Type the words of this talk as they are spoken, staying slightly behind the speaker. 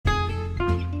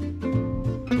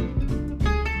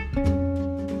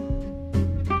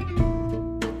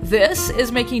This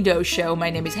is Making Dough Show. My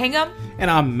name is Hingham. And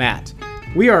I'm Matt.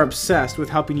 We are obsessed with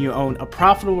helping you own a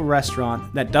profitable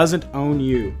restaurant that doesn't own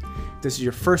you. If this is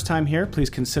your first time here, please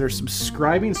consider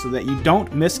subscribing so that you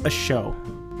don't miss a show.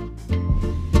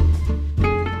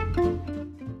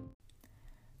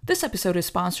 This episode is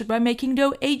sponsored by Making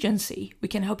Dough Agency. We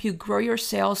can help you grow your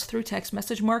sales through text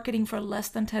message marketing for less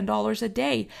than $10 a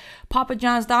day. Papa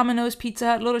John's, Domino's, Pizza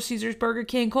Hut, Little Caesars, Burger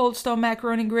King, Cold Stone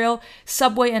Macaroni Grill,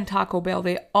 Subway, and Taco Bell,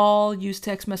 they all use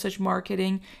text message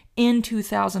marketing in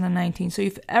 2019. So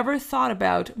if you've ever thought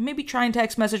about maybe trying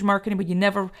text message marketing, but you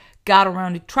never got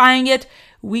around to trying it,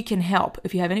 we can help.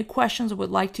 If you have any questions or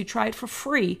would like to try it for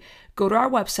free, go to our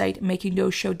website,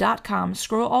 makingdoughshow.com,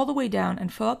 scroll all the way down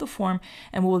and fill out the form,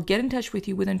 and we will get in touch with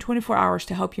you within 24 hours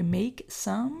to help you make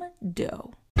some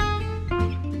dough.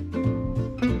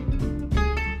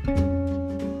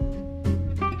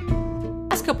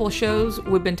 Last couple of shows,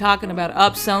 we've been talking about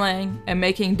upselling and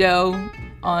making dough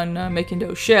on Making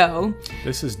Dough Show.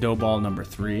 This is dough ball number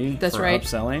 3. That's for right.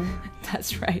 Upselling.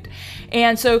 That's right.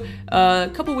 And so a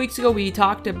couple weeks ago, we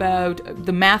talked about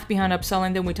the math behind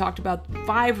upselling. Then we talked about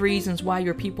 5 reasons why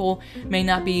your people may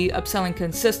not be upselling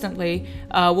consistently.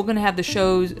 We're going to have the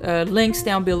show's links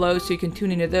down below so you can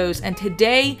tune into those. And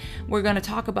today, we're going to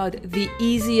talk about the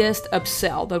easiest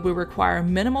upsell that will require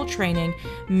minimal training,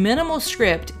 minimal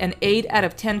script, and 8 out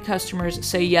of 10 customers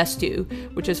say yes to,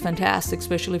 which is fantastic,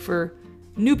 especially for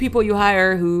new people you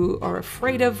hire who are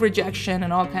afraid of rejection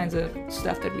and all kinds of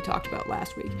stuff that we talked about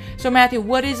last week. So Matthew,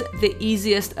 what is the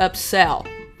easiest upsell?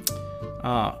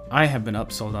 I have been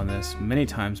upsold on this many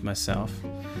times myself.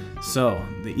 So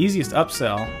the easiest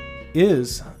upsell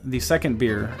is the second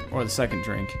beer or the second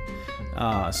drink,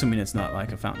 assuming it's not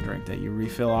like a fountain drink that you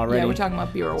refill already. Yeah, we're talking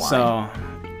about beer or wine. So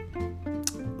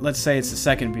let's say it's the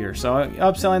second beer. So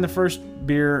upselling the first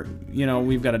beer, you know,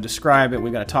 we've got to describe it,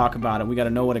 we've got to talk about it, we got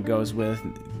to know what it goes with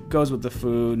the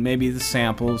food, maybe the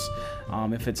samples.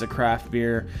 If it's a craft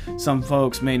beer, some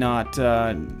folks may not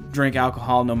drink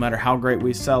alcohol no matter how great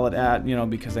we sell it at, you know,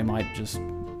 because they might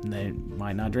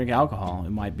not drink alcohol.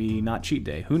 It might be not cheat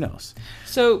day, who knows.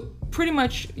 So pretty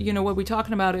much, you know, what we're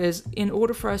talking about is in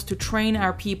order for us to train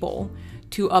our people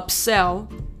to upsell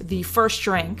the first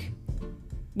drink,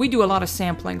 we do a lot of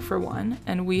sampling for one,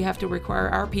 and we have to require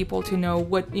our people to know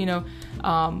what, you know,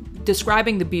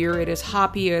 describing the beer. It is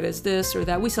hoppy, it is this or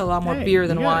that. We sell a lot more beer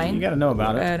than wine. You got to know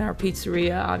about it. At our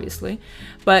pizzeria, obviously.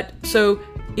 But so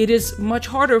it is much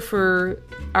harder for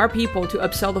our people to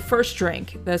upsell the first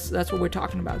drink. That's what we're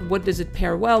talking about. What does it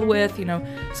pair well with? You know,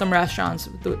 some restaurants,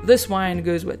 this wine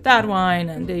goes with that wine,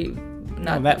 and they...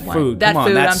 Not that wine. food. That Come on,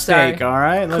 food, that I'm steak, sorry. all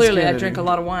right? Clearly, I drink a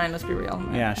lot of wine, let's be real.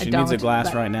 Yeah, she needs a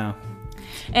glass right now.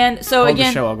 And so Hold again,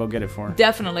 the show, I'll go get it for her.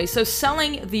 Definitely. So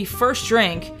selling the first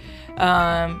drink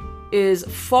is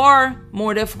far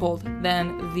more difficult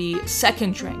than the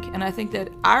second drink. And I think that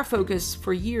our focus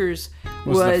for years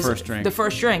was the first drink. The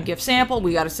first drink. Give sample,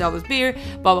 we got to sell this beer,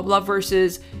 blah, blah, blah,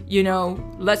 versus, you know,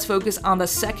 let's focus on the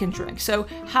second drink. So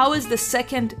how is the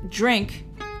second drink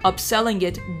upselling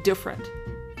it different?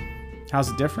 How's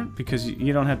it different? Because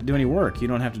you don't have to do any work. You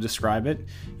don't have to describe it.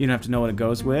 You don't have to know what it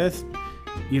goes with.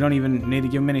 You don't even need to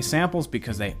give them any samples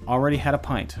because they already had a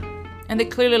pint. And they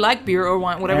clearly like beer or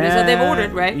wine, whatever it is that they've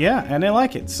ordered, right? Yeah, and they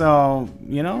like it. So,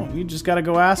 you know, you just got to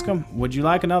go ask them, would you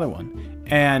like another one?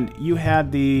 And you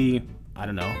had the, I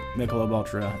don't know, Michelob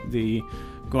Ultra, the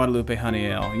Guadalupe Honey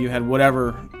Ale. You had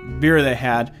whatever beer they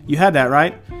had. You had that,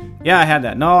 right? Yeah, I had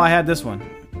that. No, I had this one.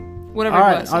 Whatever all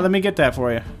right, it was. Let me get that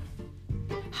for you.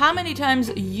 How many times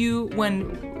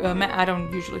I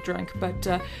don't usually drink,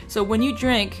 but so when you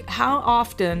drink, how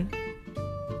often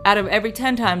out of every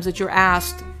 10 times that you're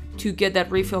asked to get that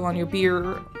refill on your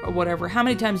beer or whatever, how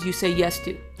many times do you say yes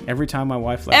to? Every time my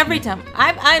wife lets Every me. time.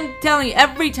 I'm telling you,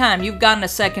 every time you've gotten a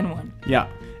second one. Yeah,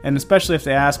 and especially if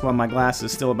they ask why my glass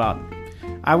is still about,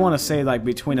 I want to say like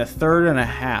between a third and a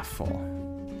half full,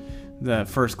 the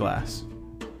first glass.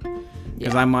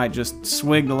 Because I might just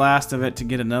swig the last of it to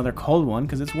get another cold one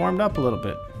because it's warmed up a little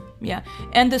bit. Yeah,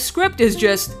 and the script is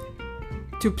just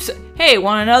to say, hey,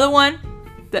 want another one?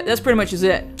 That's pretty much is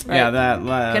it. Right? Yeah, that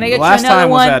Can I get the last you another time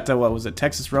one? was at what was it,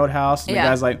 Texas Roadhouse? And the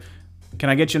guy's like,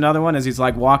 "Can I get you another one?" As he's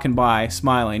like walking by,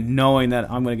 smiling, knowing that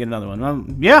I'm going to get another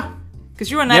one. Yeah. Because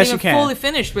you were not even fully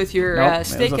finished with your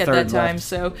steak at that time, left.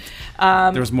 so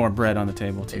there was more bread on the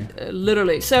table too.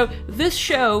 Literally. So this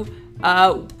show,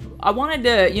 I wanted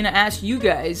to, ask you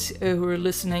guys who are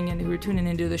listening and who are tuning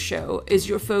into the show: is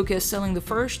your focus selling the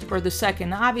first or the second?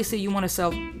 Now, obviously, you want to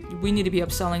sell we need to be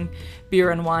upselling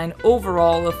beer and wine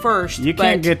overall the first. You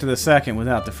can't get to the second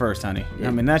without the first, honey. Yeah.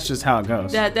 I mean, that's just how it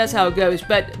goes. That's how it goes.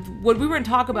 But what we were going to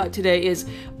talk about today is,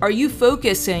 are you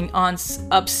focusing on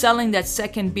upselling that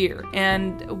second beer?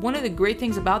 And one of the great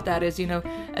things about that is,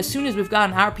 as soon as we've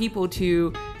gotten our people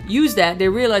to use that, they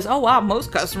realize, oh wow,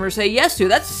 most customers say yes to it.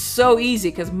 That's so easy,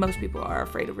 because most people are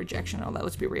afraid of rejection and all that,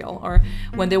 let's be real. Or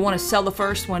when they want to sell the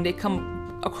first one, they come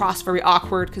across very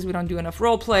awkward because we don't do enough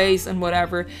role plays and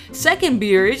whatever. Second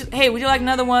beer is just, hey, would you like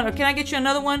another one? Or can I get you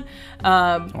another one?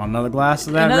 Want another glass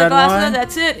of that another red glass wine? of that,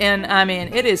 that's it. And I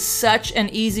mean, it is such an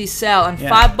easy sell. And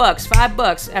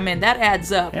 $5, I mean, that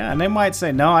adds up. Yeah, and they might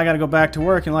say, no, I got to go back to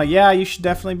work. And like, yeah, you should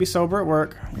definitely be sober at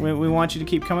work. We want you to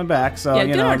keep coming back. So, yeah,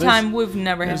 dinner time we've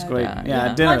never had. Great.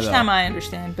 Dinner lunchtime though. I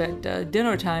understand, but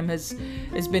dinner time has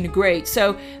been great.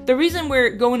 So the reason we're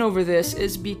going over this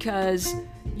is because,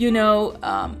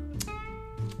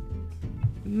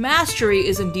 mastery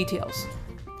is in details.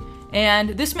 And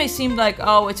this may seem like,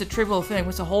 oh, it's a trivial thing.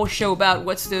 What's a whole show about?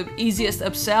 What's the easiest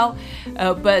upsell?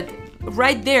 But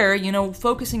right there,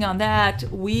 focusing on that,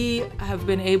 we have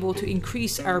been able to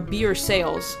increase our beer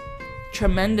sales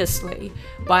tremendously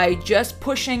by just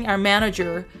pushing our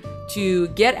manager to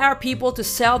get our people to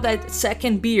sell that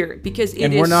second beer, because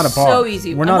it is so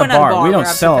easy. We're not a bar. We don't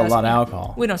sell a lot of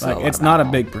alcohol. We don't sell a lot of alcohol. It's not a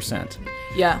big percent.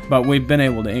 Yeah. But we've been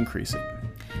able to increase it.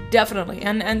 Definitely,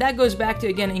 and that goes back to,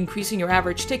 again, increasing your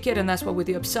average ticket, and that's what with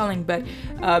the upselling. But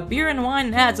beer and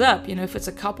wine adds up. If it's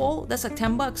a couple, that's like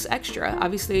 $10 extra.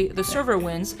 Obviously, the server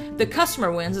wins, the customer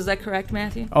wins. Is that correct,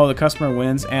 Matthew? Oh, the customer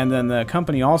wins, and then the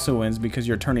company also wins because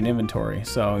you're turning inventory.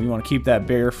 So you want to keep that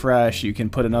beer fresh. You can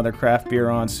put another craft beer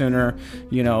on sooner.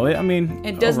 It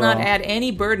does overall, not add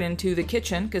any burden to the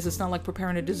kitchen, because it's not like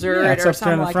preparing a dessert it's or up there in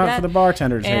something the like front that. for the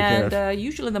bartender to take care of. And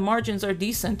usually the margins are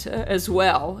decent as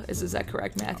well. Is that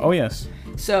correct, Matthew? Oh, yes.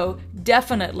 So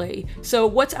definitely. So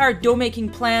what's our dough making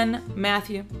plan,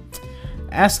 Matthew?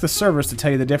 Ask the servers to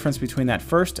tell you the difference between that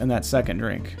first and that second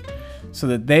drink, so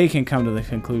that they can come to the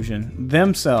conclusion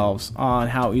themselves on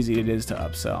how easy it is to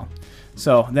upsell.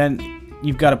 So then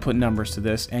you've got to put numbers to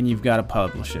this, and you've got to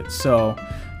publish it. So,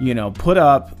 put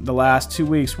up the last 2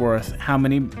 weeks worth, how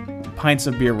many pints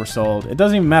of beer were sold. It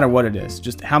doesn't even matter what it is,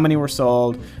 just how many were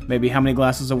sold, maybe how many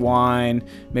glasses of wine,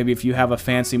 maybe if you have a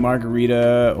fancy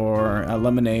margarita or a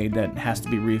lemonade that has to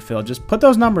be refilled. Just put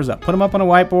those numbers up. Put them up on a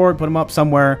whiteboard, put them up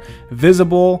somewhere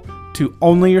visible to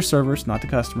only your servers, not the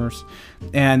customers,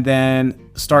 and then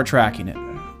start tracking it.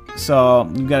 So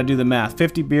you've got to do the math.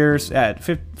 50 beers at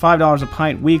 $5 a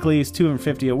pint weekly is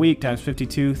 $250 a week times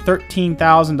 52,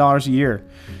 $13,000 a year.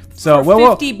 So wait,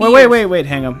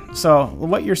 hang on. So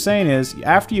what you're saying is,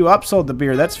 after you upsold the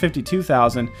beer, that's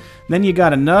 $52,000. Then you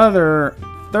got another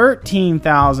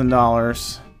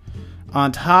 $13,000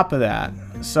 on top of that.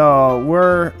 So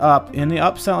we're up in the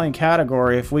upselling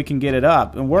category, if we can get it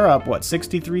up, and we're up what,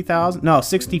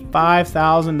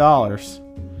 $65,000.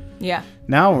 Yeah.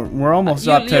 Now we're almost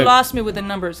up to. You lost me with the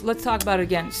numbers. Let's talk about it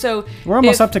again. So we're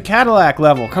almost up to Cadillac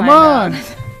level. Come on.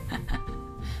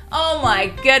 Oh my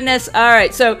goodness. All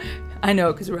right. So I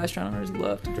know, because restaurant owners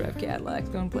love to drive Cadillacs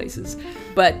going places.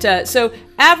 But so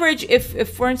average,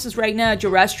 if for instance right now at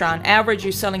your restaurant, average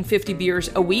you're selling 50 beers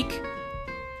a week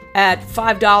at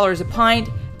 $5 a pint,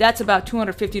 that's about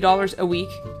 $250 a week.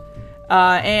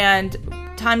 And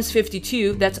times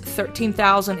 52, that's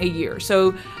 $13,000 a year.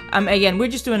 So again, we're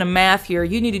just doing a math here.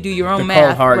 You need to do your own math,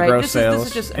 cold, hard, right? gross This sales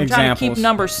is just, I'm examples. trying to keep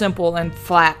numbers simple and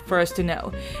flat for us to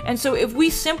know. And so if we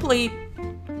simply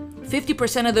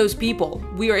 50% of those people,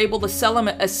 we are able to sell them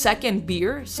a second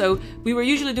beer. So we were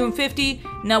usually doing 50,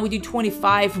 now we do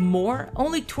 25 more.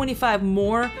 Only 25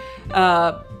 more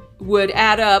would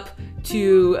add up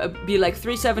to be like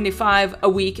 $375 a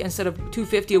week instead of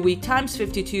 $250 a week times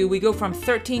 52. We go from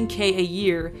 $13K a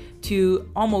year to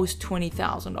almost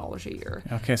 $20,000 a year.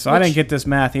 Okay, so I didn't get this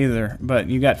math either, but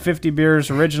you got 50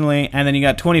 beers originally, and then you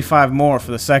got 25 more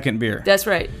for the second beer. That's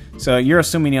right. So you're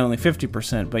assuming only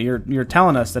 50%, but you're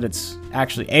telling us that it's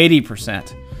actually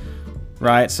 80%,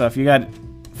 right? So if you got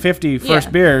 50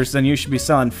 first beers, then you should be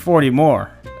selling 40 more.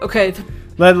 Okay.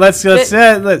 Let's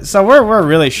so we're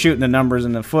really shooting the numbers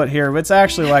in the foot here, but it's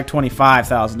actually like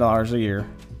 $25,000 a year.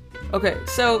 Okay,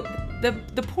 so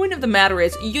the point of the matter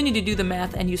is, you need to do the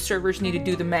math, and you servers need to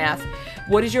do the math.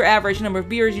 What is your average number of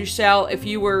beers you sell? If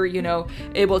you were,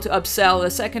 able to upsell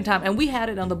a second time, and we had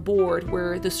it on the board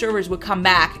where the servers would come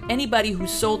back. Anybody who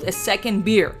sold a second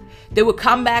beer, they would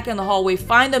come back in the hallway,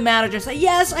 find the manager, and say,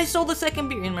 "Yes, I sold the second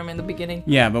beer." You remember in the beginning?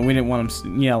 Yeah, but we didn't want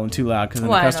them yelling too loud because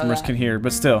then the customers can hear.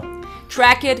 But still,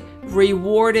 track it,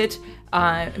 reward it, make it a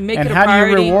priority. And how do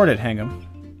you reward it, Hangam?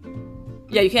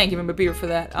 Yeah, you can't give them a beer for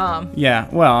that. Yeah,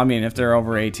 well, I mean, if they're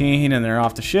over 18 and they're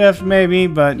off the shift, maybe,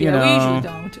 but you know. We usually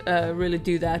don't really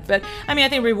do that. But I mean, I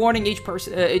think rewarding each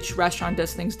person, each restaurant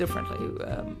does things differently.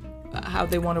 How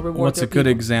they want to reward. What's their a good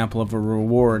people. example of a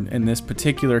reward in this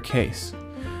particular case?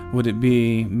 Would it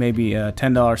be maybe a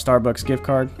 $10 Starbucks gift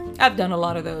card? I've done a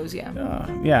lot of those, yeah.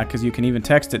 Yeah, because you can even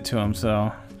text it to them,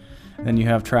 so then you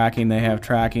have tracking, they have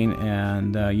tracking,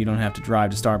 and you don't have to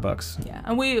drive to Starbucks. Yeah,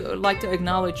 and we like to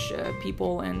acknowledge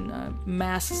people and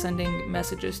mass sending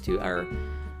messages to our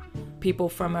people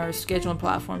from our scheduling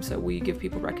platform, so we give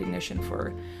people recognition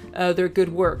for their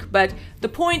good work. But the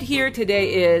point here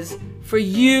today is for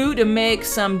you to make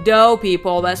some dough,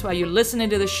 people. That's why you're listening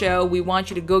to the show. We want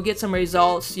you to go get some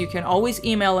results. You can always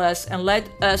email us and let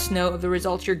us know of the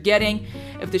results you're getting.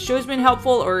 If the show's been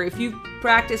helpful or if you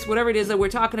practice whatever it is that we're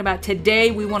talking about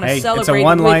today, we want to celebrate it's a with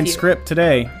one-line you. script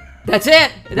today. That's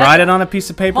it. Write it on a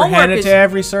piece of paper, Homework hand it is- to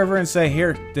every server, and say,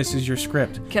 "Here, this is your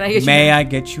script. Can I get you- May I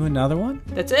get you another one?"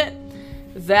 That's it.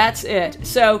 That's it.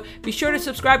 So be sure to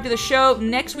subscribe to the show.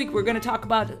 Next week, we're going to talk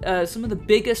about some of the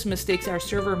biggest mistakes our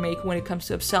server make when it comes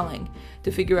to upselling,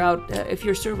 to figure out if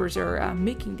your servers are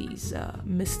making these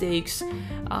mistakes,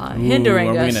 hindering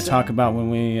Are we us. going to talk about when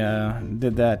we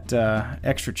did that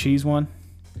extra cheese one?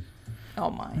 Oh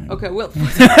my. Okay, we'll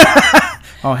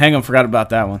Oh, hang on, forgot about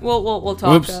that one. we'll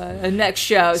talk next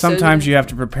show. Sometimes you have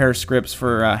to prepare scripts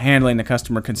for handling the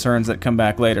customer concerns that come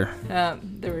back later.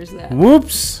 There is that.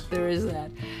 Whoops. There is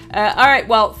that. All right.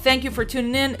 Well, thank you for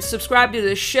tuning in. Subscribe to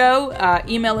the show.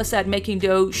 Email us at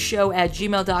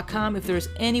makingdoughshow@gmail.com if there's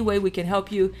any way we can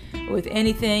help you with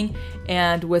anything.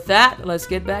 And with that, let's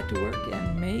get back to work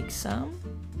and make some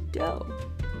dough.